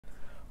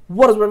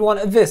What is up,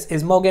 everyone? This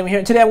is Mo Gaming here,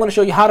 and today I'm going to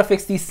show you how to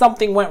fix the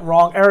something went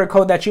wrong error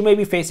code that you may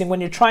be facing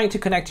when you're trying to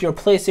connect your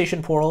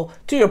PlayStation Portal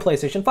to your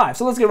PlayStation 5.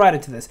 So let's get right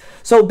into this.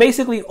 So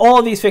basically, all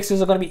of these fixes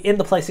are going to be in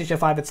the PlayStation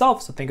 5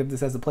 itself. So think of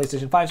this as the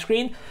PlayStation 5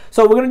 screen.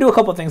 So we're going to do a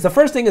couple of things. The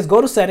first thing is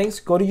go to settings,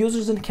 go to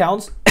users and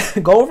accounts,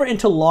 go over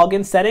into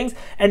login settings,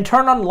 and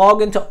turn on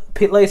login to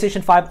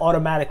PlayStation 5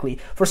 automatically.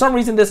 For some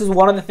reason, this is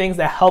one of the things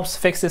that helps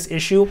fix this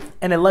issue,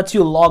 and it lets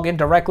you log in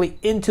directly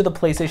into the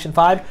PlayStation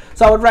 5.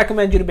 So I would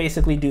recommend you to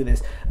basically do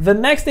this. The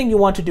next thing you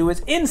want to do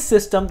is in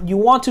system, you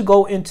want to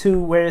go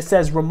into where it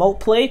says remote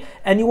play,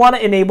 and you want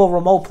to enable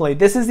remote play.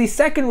 This is the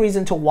second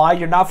reason to why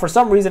you're not for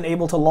some reason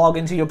able to log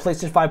into your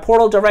PlayStation 5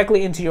 portal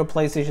directly into your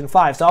PlayStation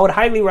 5. So I would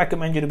highly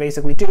recommend you to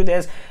basically do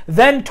this.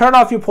 Then turn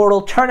off your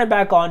portal, turn it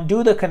back on,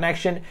 do the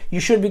connection. You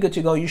should be good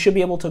to go. You should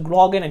be able to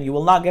log in, and you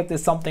will not get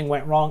this something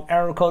went wrong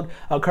error code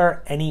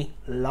occur any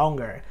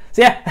longer.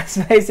 So yeah, that's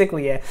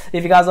basically it.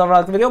 If you guys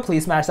love the video,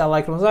 please smash that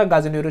like button. If you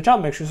guys are new to the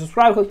channel, make sure to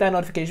subscribe, click that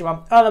notification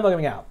button, and I'm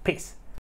going out. Peace.